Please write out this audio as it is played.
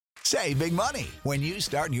Save big money when you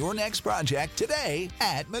start your next project today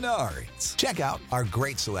at Menards. Check out our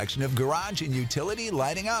great selection of garage and utility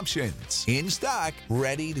lighting options. In stock,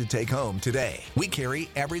 ready to take home today. We carry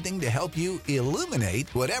everything to help you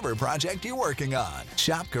illuminate whatever project you're working on.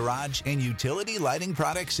 Shop garage and utility lighting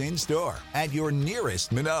products in store at your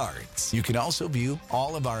nearest Menards. You can also view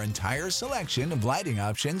all of our entire selection of lighting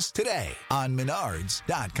options today on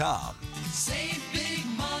Menards.com. Save big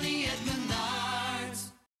money at Menards.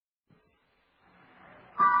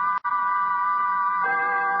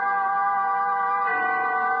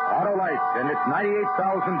 Autolite and its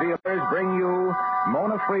 98,000 dealers bring you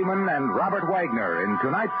Mona Freeman and Robert Wagner in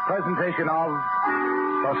tonight's presentation of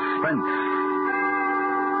Suspense.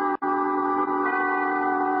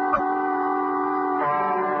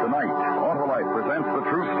 Tonight, Autolite presents the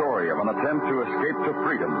true story of an attempt to escape to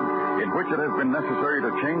freedom, in which it has been necessary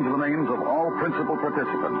to change the names of all principal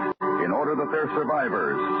participants in order that their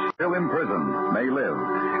survivors, still imprisoned, may live.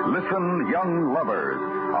 Listen, young lovers.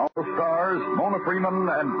 Our stars, Mona Freeman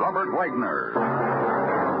and Robert Wagner.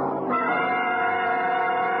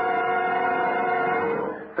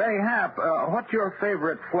 Say, Hap, what's your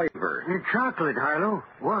favorite flavor? Chocolate, Harlow.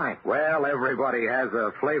 Why? Well, everybody has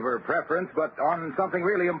a flavor preference, but on something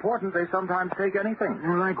really important, they sometimes take anything.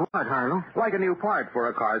 Like what, Harlow? Like a new part for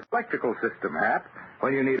a car's electrical system, Hap.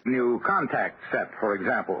 When you need a new contact set, for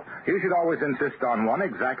example, you should always insist on one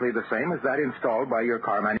exactly the same as that installed by your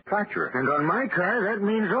car manufacturer. And on my car, that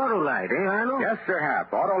means Autolite, eh, Harlow? Yes, Sir Hap.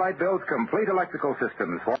 Autolite builds complete electrical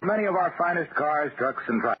systems for many of our finest cars, trucks,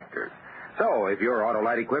 and tractors. So, if your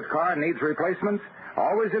Autolite-equipped car needs replacements,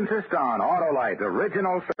 always insist on Autolite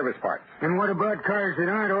original service parts. And what about cars that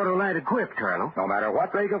aren't Autolite equipped, Harlow? No matter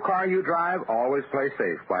what make of car you drive, always play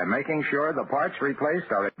safe by making sure the parts replaced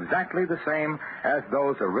are exactly the same as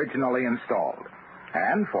those originally installed.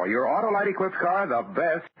 And for your Autolite-equipped car, the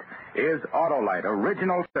best is Autolite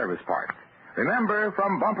original service parts. Remember,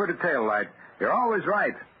 from bumper to tail light, you're always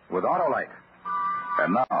right with Autolite.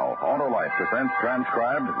 And now, Autolite presents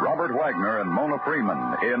transcribed Robert Wagner and Mona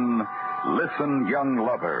Freeman in Listen, Young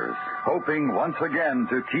Lovers, hoping once again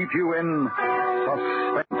to keep you in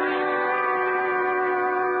suspense.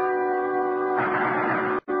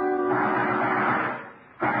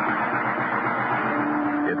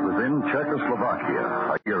 It was in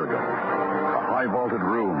Czechoslovakia a year ago. A high-vaulted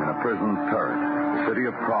room in a prison turret, the city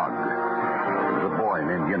of Prague. There was a boy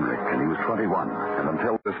named Yenrik, and he was 21. And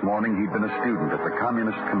until this morning, he'd been a student at the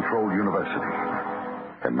communist-controlled university.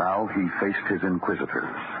 And now he faced his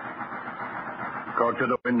inquisitors. Go to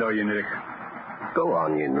the window, Yenrik. Go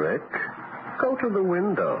on, Yenrik. Go to the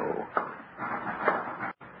window.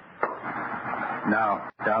 Now,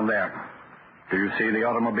 down there. Do you see the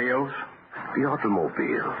automobiles? The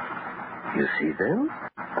automobiles. You see them?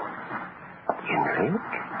 Yenrik?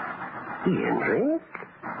 Yenrik?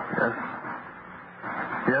 Yes.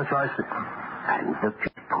 Yes, I see. And the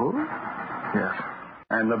people? Yes.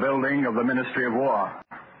 And the building of the Ministry of War?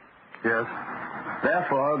 Yes.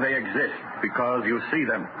 Therefore, they exist, because you see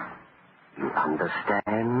them. You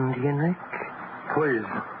understand, Yenrik? Please.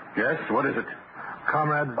 Yes, what is it?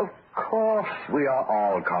 Comrade? Of course we are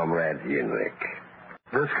all comrades, Yenrik.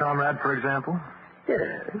 This comrade, for example?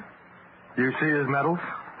 Yes. You see his medals?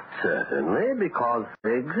 Certainly, because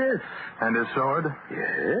they exist. And his sword?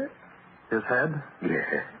 Yes. His head?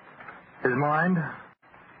 Yes. His mind?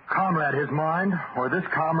 Comrade, his mind? Or this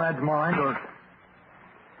comrade's mind? Or...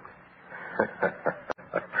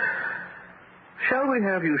 Shall we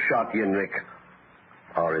have you shot, Yenrik?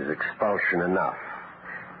 Or is expulsion enough?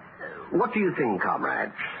 What do you think,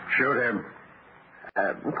 comrades? Shoot him.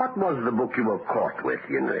 What was the book you were caught with,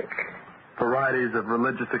 Yenrik? Varieties of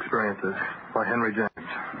Religious Experiences by Henry James.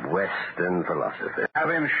 Western philosophy. Have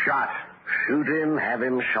him shot. Shoot him, have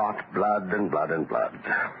him shot, blood and blood and blood.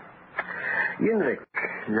 Yenrik.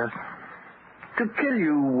 Yes? To kill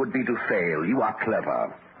you would be to fail. You are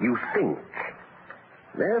clever. You think.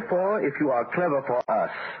 Therefore, if you are clever for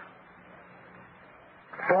us,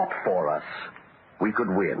 fought for us, we could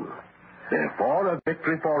win. Therefore, a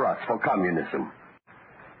victory for us, for communism.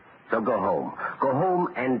 So go home. Go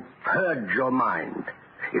home and purge your mind.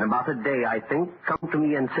 In about a day, I think, come to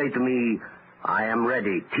me and say to me, I am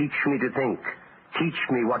ready. Teach me to think. Teach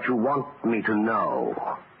me what you want me to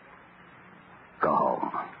know. Go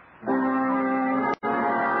home.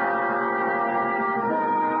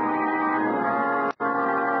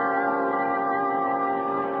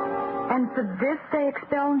 And for this they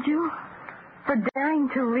expelled you? For daring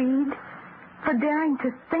to read? For daring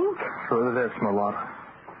to think? For this, my love.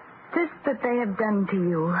 This that they have done to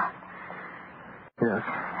you. Yes.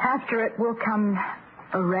 After it will come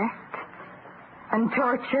arrest and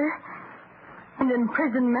torture and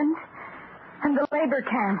imprisonment and the labor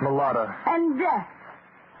camp. Mulata. And death.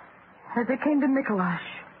 As it came to Mikolash,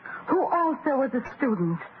 who also was a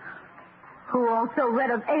student, who also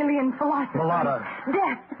read of alien philosophy. Mulata.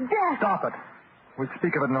 Death. Stop it. We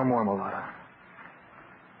speak of it no more, Mulata.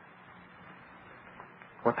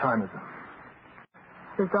 What time is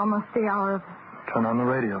it? It's almost the hour of... Turn on the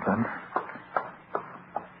radio, then.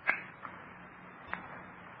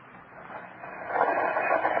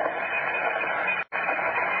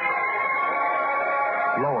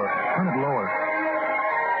 Lower. Turn it lower.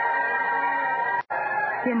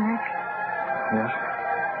 Henrik, Yes?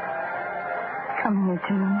 come here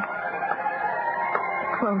to me.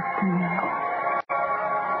 Close to me.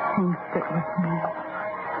 And sit with me.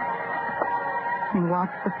 And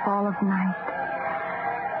watch the fall of night.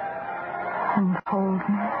 And hold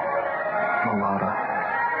me. Mulata.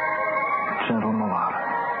 Gentle Mulata.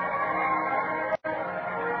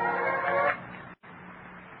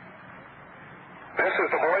 This is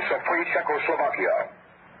the voice of free Czechoslovakia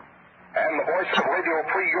and the voice of Radio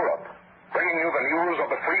Free Europe, bringing you the news of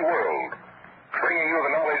the free world, bringing you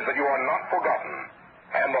the knowledge that you are not forgotten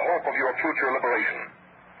and the hope of your future liberation.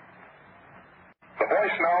 The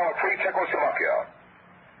voice now of free Czechoslovakia.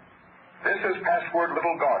 This is Password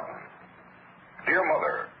Little Garden. Dear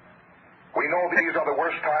Mother, we know these are the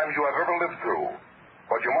worst times you have ever lived through,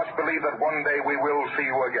 but you must believe that one day we will see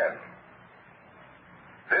you again.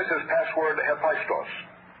 This is Password Hephaistos,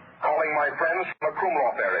 calling my friends from the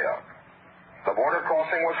Krumlov area. The border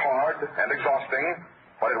crossing was hard and exhausting,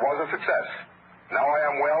 but it was a success. Now I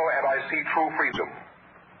am well and I see true freedom.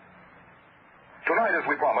 Tonight, as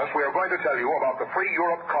we promised, we are going to tell you about the Free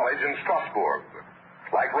Europe College in Strasbourg.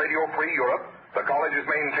 Like Radio Free Europe, the college is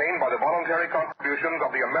maintained by the voluntary contributions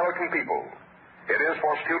of the American people. It is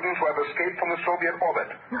for students who have escaped from the Soviet orbit,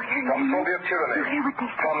 from Soviet tyranny,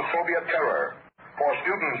 from Soviet terror. For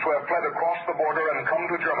students who have fled across the border and come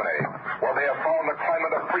to Germany, where they have found a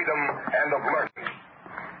climate of freedom and of learning.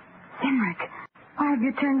 Henrik, why have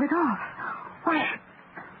you turned it off? Why?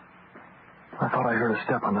 I thought I heard a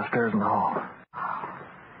step on the stairs in the hall.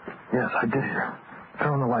 Yes, I did hear.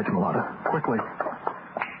 Turn on the lights, Mulata. Quickly.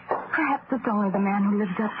 Perhaps it's only the man who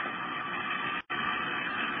lives up.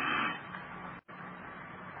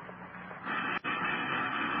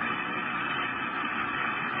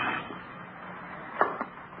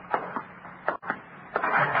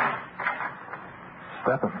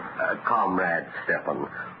 Stepan. Comrade Stepan,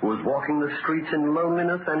 who was walking the streets in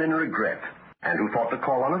loneliness and in regret, and who thought to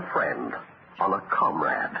call on a friend, on a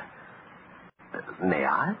comrade. May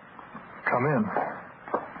I? Come in.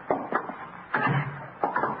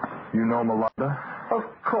 You know Mulata? Of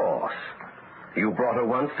course. You brought her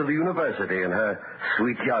once to the university, and her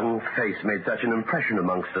sweet young face made such an impression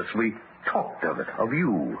amongst us. We talked of it, of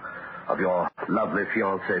you, of your lovely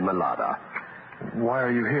fiancée, Mulata. Why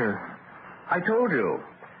are you here? I told you.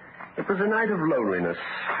 It was a night of loneliness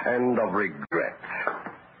and of regret.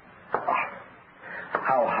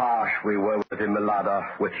 How harsh we were with him, Mulata,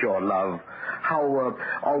 with your love. How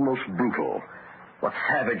almost brutal. What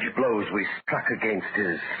savage blows we struck against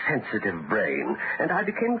his sensitive brain. And I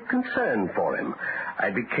became concerned for him.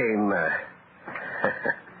 I became...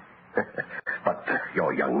 But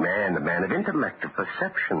your young man, a man of intellect, of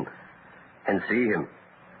perception. And see him.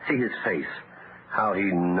 See his face. How he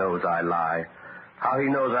knows I lie. How he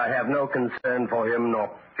knows I have no concern for him,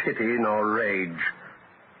 nor pity, nor rage.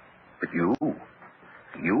 But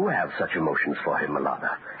you have such emotions for him,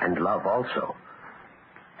 Mulata, and love also.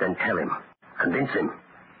 Then tell him, convince him,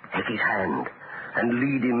 take his hand, and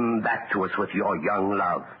lead him back to us with your young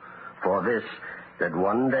love. For this, that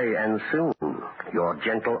one day and soon, your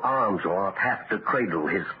gentle arms will have to cradle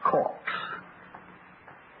his corpse.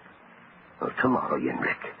 Well, tomorrow,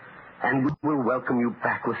 Henrik, and we will welcome you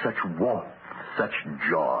back with such warmth, such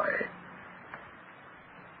joy.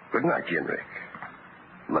 Good night, Henrik.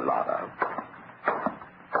 Mulata.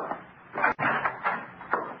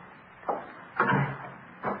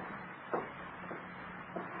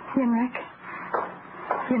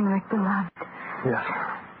 Henrik, beloved. Yes.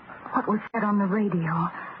 What was said on the radio?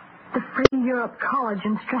 The Free Europe College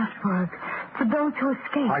in Strasbourg. For those who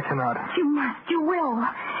escaped. I cannot. You must. You will.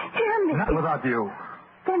 Hear me. Not without you.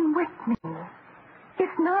 Then with me. If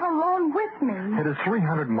not alone, with me. It is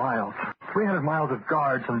 300 miles. 300 miles of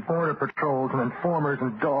guards and border patrols and informers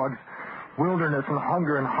and dogs. Wilderness and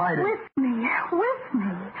hunger and hiding. With me.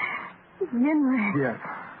 Henrik. Yes.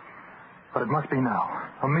 But it must be now.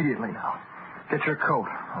 Immediately now. Get your coat.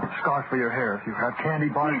 A scarf for your hair if you have candy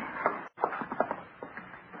bars.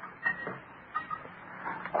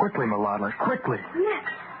 Quickly, Mulata. Quickly. Yes.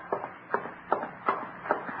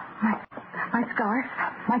 my scarf,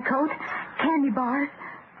 my coat, candy bars,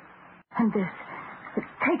 and this.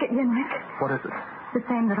 Take it, Yenrik. What is it? The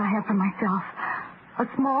same that I have for myself. A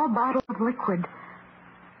small bottle of liquid.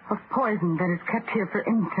 Of poison that is kept here for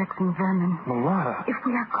insects and vermin. Mulata. If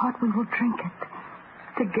we are caught, we will drink it.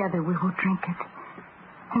 Together we will drink it.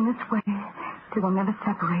 In this way, they will never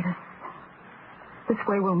separate us. This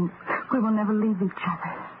way we will never leave each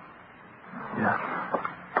other. Yes.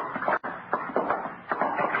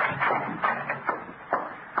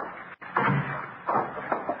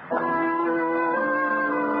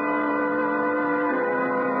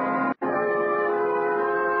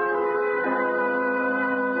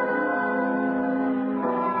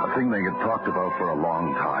 A thing they had talked about for a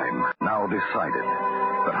long time, now decided.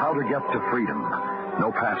 But how to get to freedom?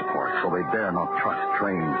 No passport, so they dare not trust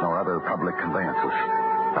trains nor other public conveyances.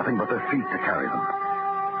 Nothing but their feet to carry them.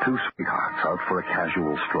 Two sweethearts out for a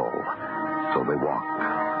casual stroll. So they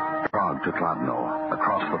walked. Prague to Kladno,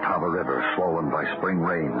 across the Tava River, swollen by spring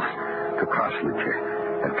rains, to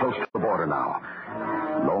Kraslice, and close to the border now.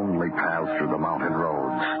 Lonely paths through the mountain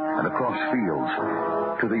roads, and across fields,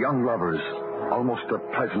 to the young lovers, almost a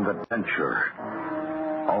pleasant adventure.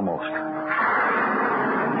 Almost.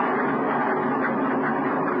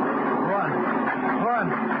 Run!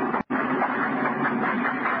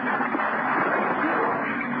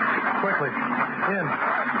 Quickly, in.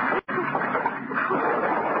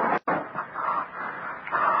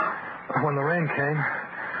 When the rain came,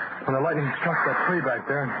 when the lightning struck that tree back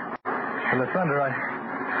there, and the thunder,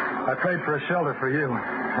 I prayed for a shelter for you,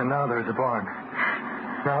 and now there's a barn.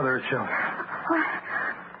 Now there's shelter.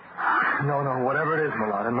 No, whatever it is,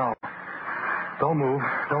 Mulata, no. Don't move,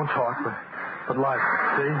 don't talk, but lie.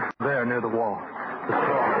 See? There, near the wall. The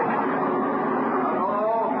straw.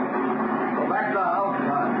 Hello? Go back to the house,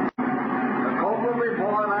 son. The colt will be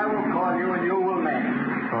born, I will call you, and you will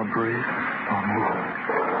name. Don't breathe. Don't move.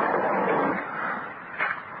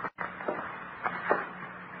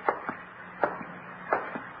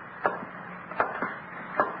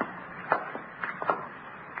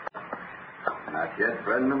 Not yet,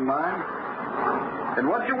 friend of mine. And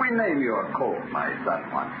what shall we name your colt, my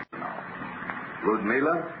son wants to know?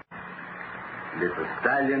 Ludmila? And if a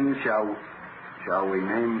stallion shall we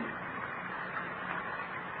name...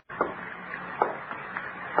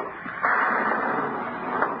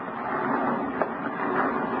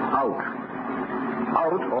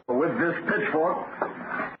 Out, or with this pitchfork.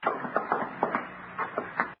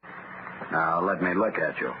 Now, let me look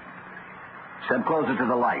at you. Step closer to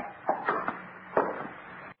the light.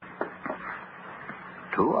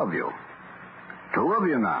 Two of you. Two of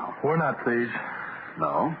you now. We're not thieves.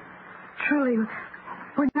 No? Truly,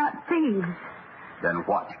 we're not thieves. Then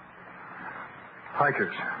what?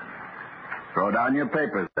 Hikers. Throw down your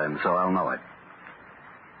papers then, so I'll know it.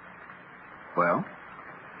 Well?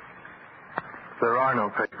 There are no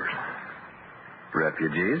papers.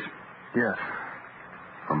 Refugees? Yes.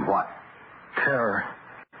 From what? Terror.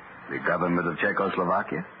 The government of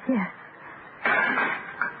Czechoslovakia? Yes.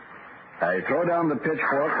 I throw down the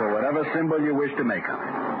pitchfork for whatever symbol you wish to make of it.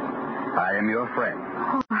 I am your friend.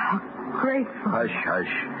 Oh, how grateful. Hush,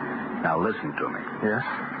 hush. Now listen to me. Yes?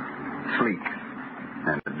 Sleep.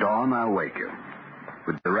 And at dawn I'll wake you.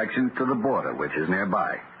 With directions to the border, which is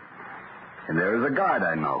nearby. And there is a guard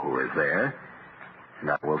I know who is there. And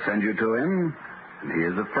I will send you to him, and he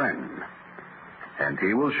is a friend. And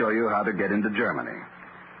he will show you how to get into Germany.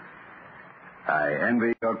 I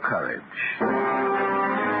envy your courage.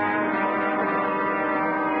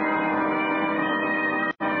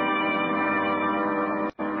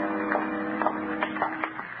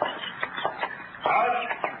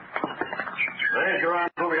 Raise your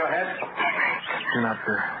arms over your head. You're not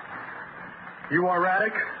there. You are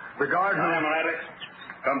Radek? The guard who... I am Radek.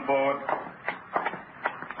 Come forward.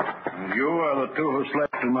 And you are the two who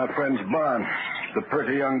slept in my friend's barn. The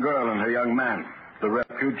pretty young girl and her young man. The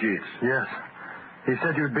refugees. Yes. He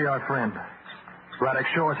said you'd be our friend. Radek,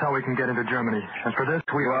 show us how we can get into Germany. And for this,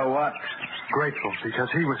 we Well, what? grateful, because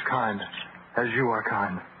he was kind, as you are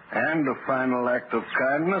kind. And a final act of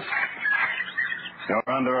kindness. You're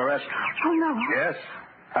under arrest. Oh, no. Yes,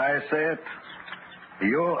 I say it.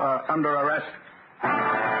 You are under arrest.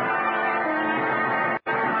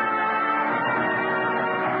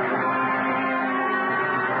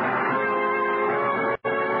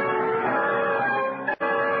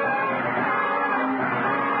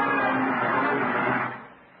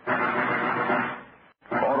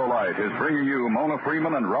 Is bringing you Mona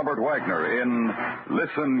Freeman and Robert Wagner in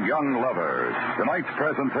Listen, Young Lovers. Tonight's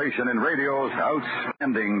presentation in radio's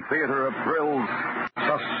outstanding theater of thrills,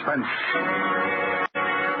 Suspense.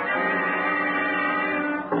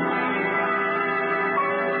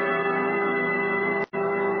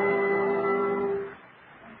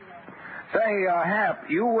 Say, Hap,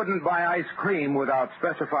 you wouldn't buy ice cream without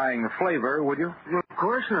specifying flavor, would you? Of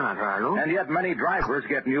course not, Harlow. And yet many drivers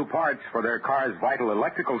get new parts for their car's vital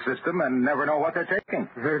electrical system and never know what they're taking.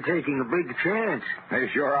 They're taking a big chance. They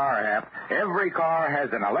sure are, Hap. Every car has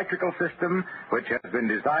an electrical system which has been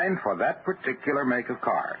designed for that particular make of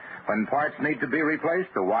car. When parts need to be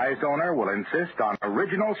replaced, the wise owner will insist on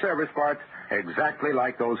original service parts exactly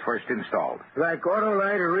like those first installed. Like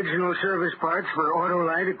Autolite original service parts for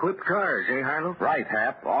Autolite equipped cars, eh, Harlow? Right,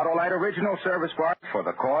 Hap. Autolite original service parts for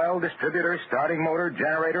the coil, distributor, starting motor,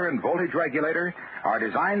 generator, and voltage regulator are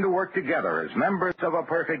designed to work together as members of a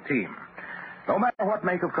perfect team. No matter what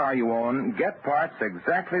make of car you own, get parts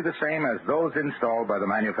exactly the same as those installed by the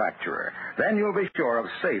manufacturer. Then you'll be sure of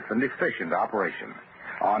safe and efficient operation.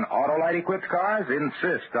 On Autolite-equipped cars,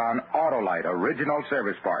 insist on Autolite original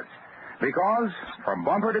service parts. Because, from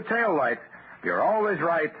bumper to tail light, you're always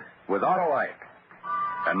right with Autolite.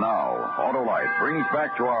 And now, Autolite brings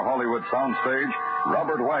back to our Hollywood soundstage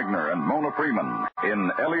Robert Wagner and Mona Freeman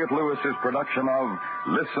in Elliot Lewis's production of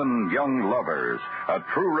Listen, Young Lovers, a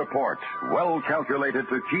true report well calculated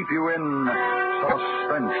to keep you in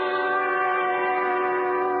suspense.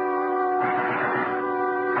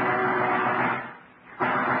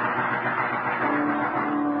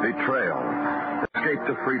 Betrayal. Escape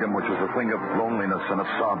to freedom, which was a thing of loneliness and of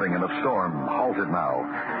sobbing and of storm, halted now.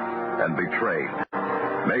 And betrayed.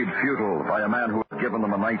 Made futile by a man who had given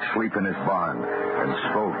them a night's sleep in his barn and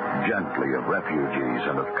spoke gently of refugees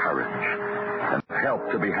and of courage and help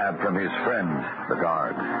to be had from his friend, the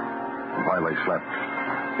guard. While they slept,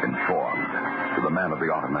 informed to the man of the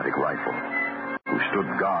automatic rifle who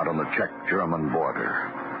stood guard on the Czech-German border,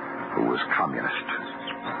 who was communist,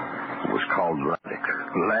 who was called Radic.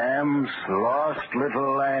 Lambs, lost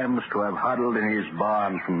little lambs, to have huddled in his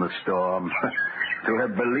barn from the storm. To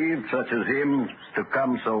have believed such as him to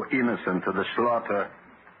come so innocent to the slaughter.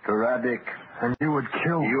 To Radic. And you would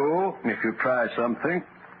kill You, if you try something.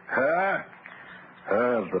 Her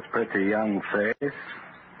of the pretty young face.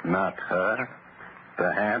 Not her.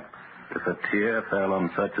 Perhaps, if a tear fell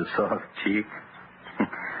on such a soft cheek.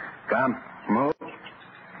 Come, move.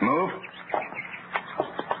 Move.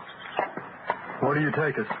 Where do you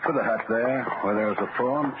take us? To the hut there, where there's a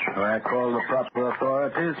phone, where I call the proper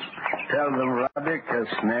authorities. Tell them Radic has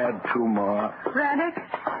snared 2 more. Radic?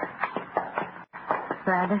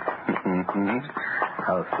 Radic?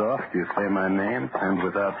 How soft you say my name, and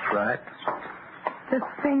without fright. The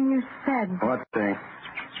thing you said, What thing?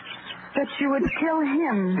 that you would kill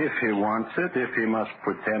him. If he wants it, if he must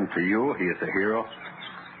pretend to you he is a hero.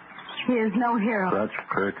 He is no hero. Such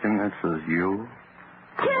pertinence as you.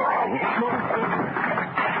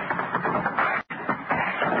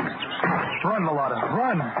 Run, Mulata,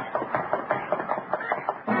 run!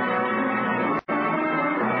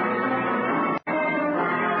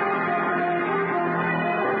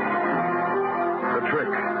 The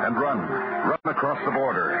trick, and run. Run across the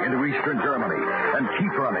border into eastern Germany, and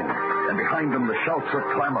keep running. And behind them the shouts of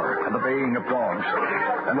clamor and the baying of dogs.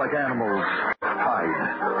 And like animals,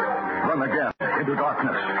 hide. Run again into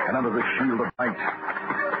darkness and under the shield of night.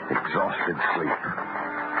 Exhausted sleep.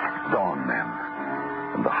 Dawn then.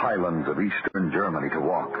 And the highlands of eastern Germany to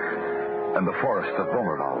walk. And the forests of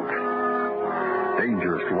Bommerwald.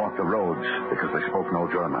 Dangerous to walk the roads because they spoke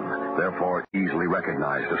no German. Therefore easily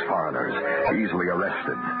recognized as foreigners. Easily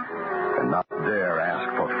arrested. And not dare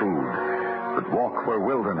ask for food. But walk where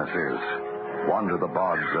wilderness is. Wander the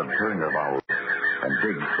bogs of Gringerwald. And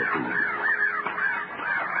dig for food.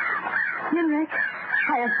 Henrik,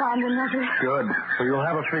 I have found another. Good. So you'll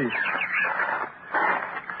have a feast.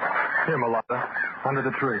 Here, Mulata, under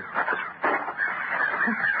the tree.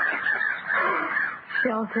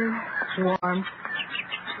 Shelter, warmth,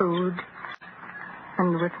 food,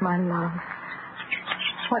 and with my love.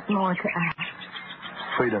 What more to ask?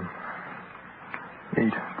 Freedom.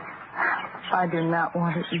 Eat. I do not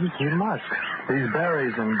want to eat. You must. These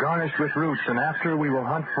berries and garnished with roots, and after we will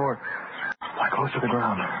hunt for... Lie close to the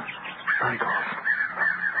ground. Very close.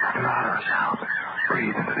 Do not utter a sound.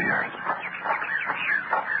 Breathe into the earth.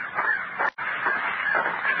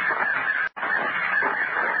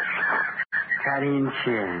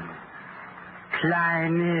 Kaninchen.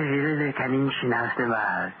 Kleine, wilde Kaninchen aus dem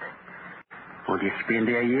Wald. Und ich bin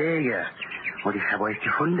der Jäger. Und ich habe euch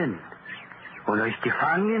gefunden. Und euch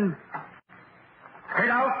gefangen.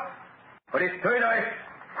 Hört auf! Und ich töte euch!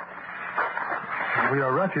 We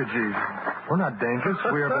are refugees. We're not dangerous.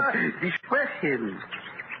 We are but... Sie sprechen.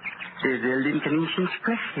 Die wilden Kaninchen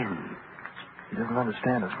sprechen. He doesn't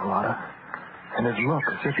understand us, Mulata. And his look,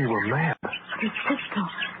 as if he were mad. His pistol.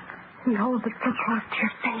 He holds it so close to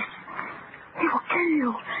your face. He will kill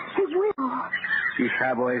you. He will. Ich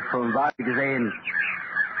habe euch von weit gesehen.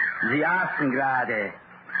 Sie aßen gerade.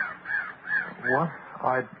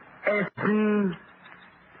 What? Essen.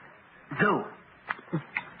 So.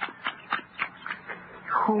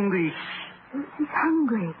 Hungrig. He's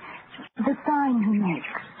hungry. The sign he makes.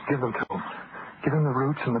 Give them to him. Give him the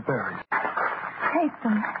roots and the berries. Take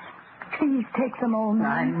them. Please take them, old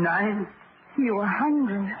man. Nein. You are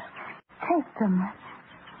hungry. Take them.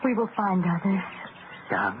 We will find others.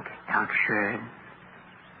 Dankeschön.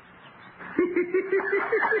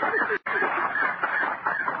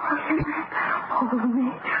 Hold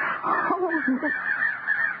me.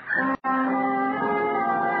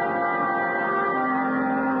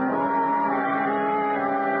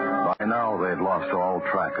 By now, they'd lost all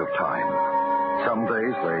track of time. Some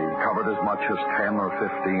days they covered as much as 10 or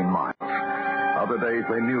 15 miles. Other days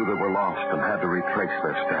they knew they were lost and had to retrace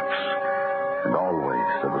their steps. And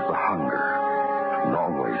always there was the hunger. And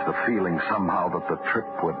always the feeling somehow that the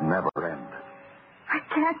trip would never end. I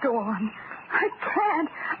can't go on. I can't.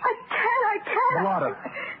 Mulata.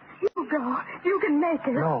 You go. You can make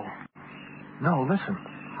it. No, listen.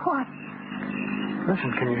 What?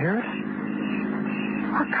 Listen, can you hear it?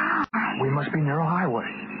 A car. We must be near a highway.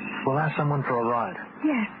 We'll ask someone for a ride.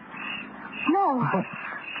 Yes. No. But...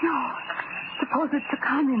 No. Suppose it's the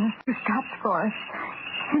communist who stops for us.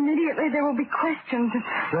 Immediately there will be questions.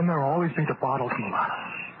 Then there'll always be the bottles, Mulata.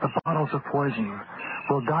 The bottles of poison.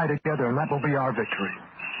 We'll die together, and that will be our victory.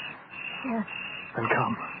 Yes. Then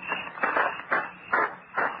come.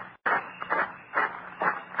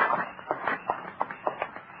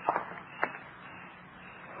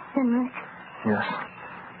 Henrik. Yes.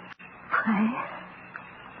 Pray.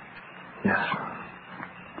 Yes.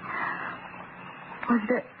 Was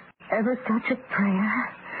there ever such a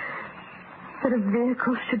prayer? That a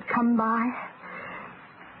vehicle should come by?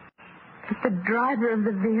 That the driver of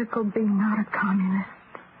the vehicle be not a communist?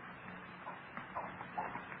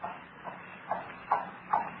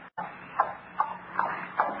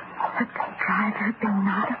 That the driver be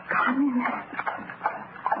not a communist?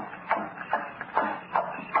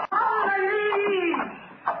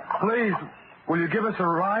 Please, will you give us a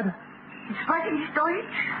ride? Sprechen Sie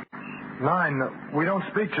Deutsch? Nein, we don't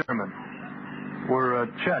speak German. We're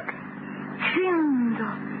Czech.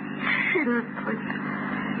 Schildkröte.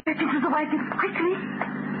 Get into the wagon quickly.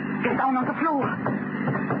 Get down on the floor.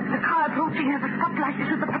 The car approaching has a spotlight. This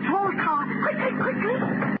is a patrol car. Quickly.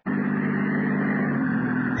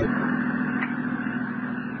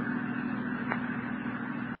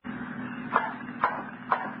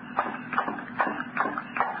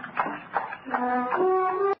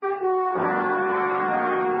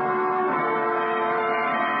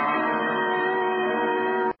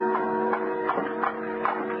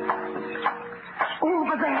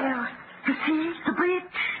 Over there. You see the bridge?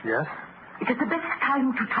 Yes? It is the best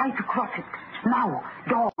time to try to cross it. Now,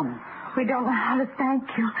 dawn. We don't know how to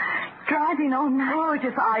thank you. Driving all night. Oh, it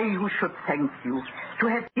is I who should thank you to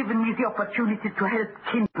have given me the opportunity to help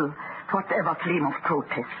kindle whatever flame of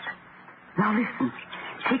protest. Now listen.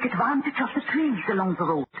 Take advantage of the trees along the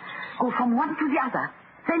road. Go from one to the other.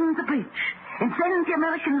 Then the bridge. And then the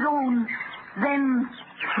American zone. Then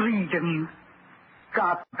freedom.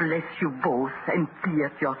 God bless you both and be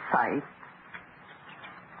at your side.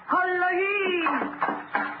 Hallahi!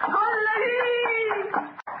 Hallahi!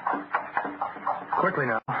 Quickly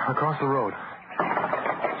now, across the road.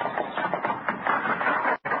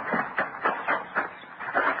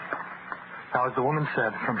 Now, as the woman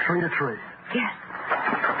said, from tree to tree. Yes.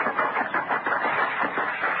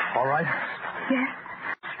 All right? Yes.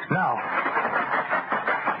 Now.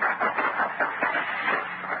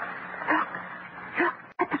 Look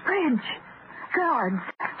at the bridge. Guards.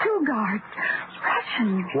 2 guards.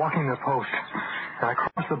 Russians. Walking the post. And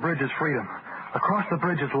across the bridge is freedom. Across the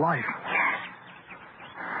bridge is life. Yes.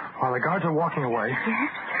 While the guards are walking away.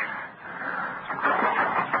 Yes.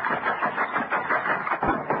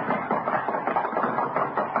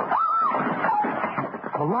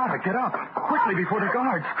 Mulata, get up. Quickly before the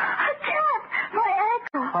guards. I can't. My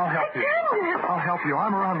ankle. I'll help you. I turned it. I'll help you.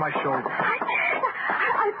 Arm around my shoulder. I can't.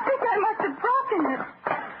 I think I must have broken it.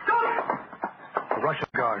 The Russian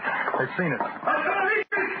guards. They've seen it. Run,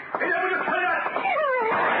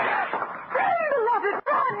 beloved,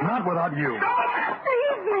 run. Not without you.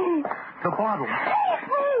 Save me. The bottle. Save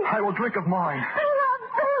me. I will drink of mine.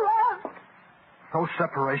 Love. No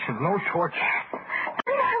separation. No torture.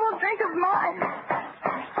 And I will drink of mine.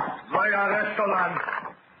 Moja restaurant.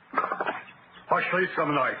 Pошли со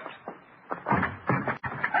мной.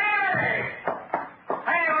 Hey!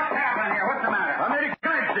 Hey, what's happening here? What's the matter?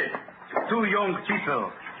 Американцы. Two young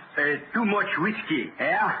people. Too much whiskey.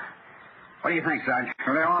 Yeah? What do you think, Sarge?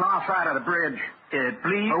 Well, they're on our side of the bridge.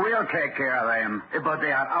 Please? We'll take care of them. But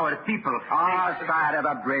they are our people. Our side of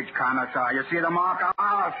the bridge, Commissar. You see the mark on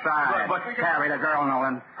our side. But carry the girl,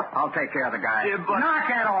 Nolan. I'll take care of the guy. Knock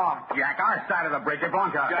it off, Jack. Our side of the bridge. It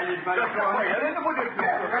belongs to us.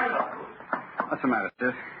 What's the matter,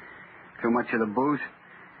 sis? Too much of the booze?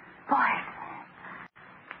 Boys.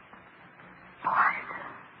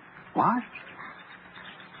 What?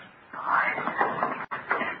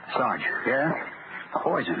 Sarge. Yeah?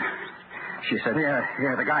 Poison. She said,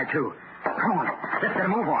 yeah, the guy, too. Come on. Let's get a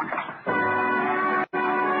move on.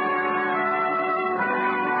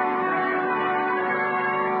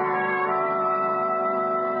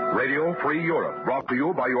 Radio Free Europe, brought to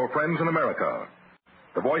you by your friends in America.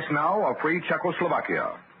 The voice now of Free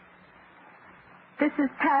Czechoslovakia. This is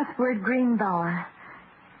Password Greenbauer,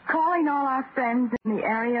 calling all our friends in the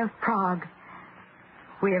area of Prague.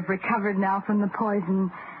 We have recovered now from the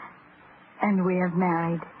poison, and we have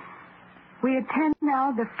married. We attend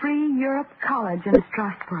now the Free Europe College in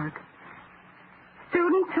Strasbourg.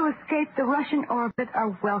 Students who escaped the Russian orbit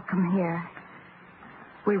are welcome here.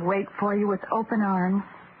 We wait for you with open arms.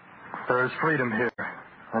 There is freedom here,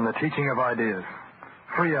 and the teaching of ideas.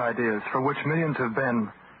 Free ideas for which millions have been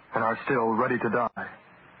and are still ready to die.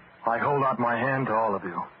 I hold out my hand to all of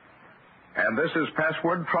you. And this is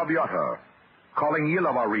Password Traviata, calling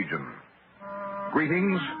Yilova region.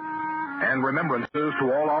 Greetings and remembrances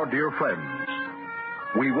to all our dear friends.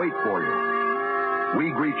 We wait for you.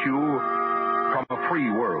 We greet you from a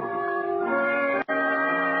free world.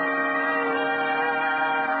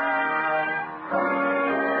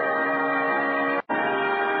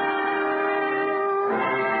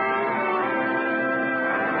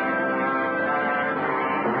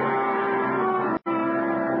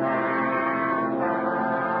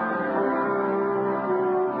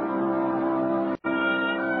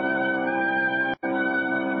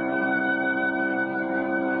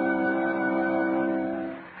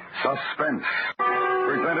 Suspense,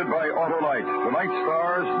 presented by Autolite. Tonight's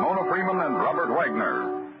stars, Mona Freeman and Robert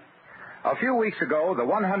Wagner. A few weeks ago, the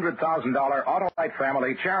 $100,000 Autolite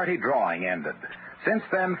family charity drawing ended. Since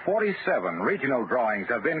then, 47 regional drawings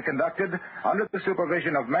have been conducted under the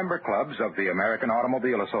supervision of member clubs of the American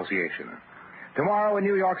Automobile Association. Tomorrow in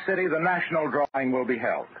New York City, the national drawing will be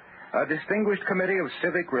held. A distinguished committee of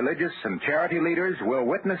civic, religious, and charity leaders will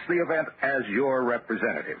witness the event as your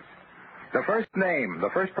representatives. The first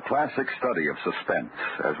classic study of suspense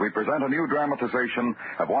as we present a new dramatization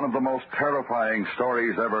of one of the most terrifying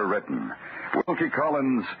stories ever written. Wilkie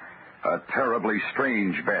Collins' A Terribly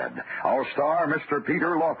Strange Bed. Our star, Mr.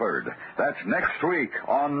 Peter Lawford. That's next week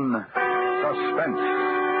on Suspense.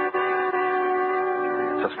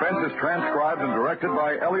 Suspense is transcribed and directed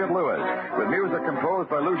by Elliot Lewis, with music composed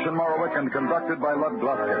by Lucian Morowick and conducted by Lud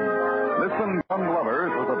Gluskin. Listen, Young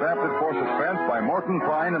Lovers was adapted for Suspense by Morton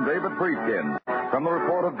Fine and David Friedkin, from the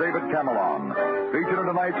report of David Camelon. Featured in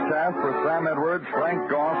tonight's cast were Sam Edwards, Frank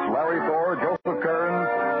Goss, Larry Thor, Joseph Kearns,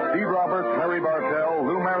 Steve Roberts, Harry Bartell,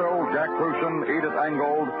 Lou Merrill, Jack Crucian, Edith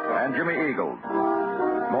Angold, and Jimmy Eagles.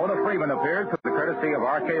 Mona Freeman appeared through the courtesy of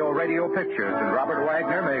RKO Radio Pictures, and Robert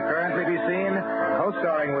Wagner may currently be seen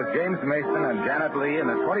co-starring with James Mason and Janet Leigh in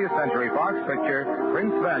the 20th Century Fox picture,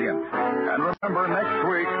 Prince Valiant. And remember, next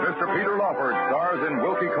week, Mr. Peter Lawford stars in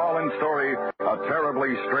Wilkie Collins' story, A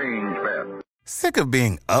Terribly Strange Bed. Sick of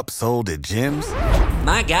being upsold at gyms?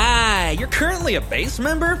 My guy, you're currently a base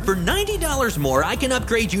member? For $90 more, I can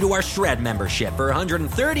upgrade you to our Shred membership. For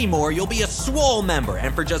 $130 more, you'll be a Swole member.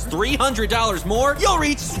 And for just $300 more, you'll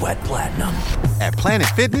reach Sweat Platinum. At Planet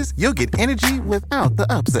Fitness, you'll get energy without the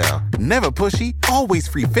upsell. Never pushy, always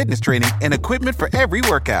free fitness training and equipment for every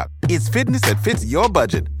workout. It's fitness that fits your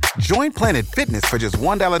budget. Join Planet Fitness for just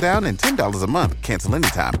 $1 down and $10 a month. Cancel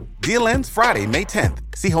anytime. Deal ends Friday, May 10th.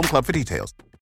 See Home Club for details.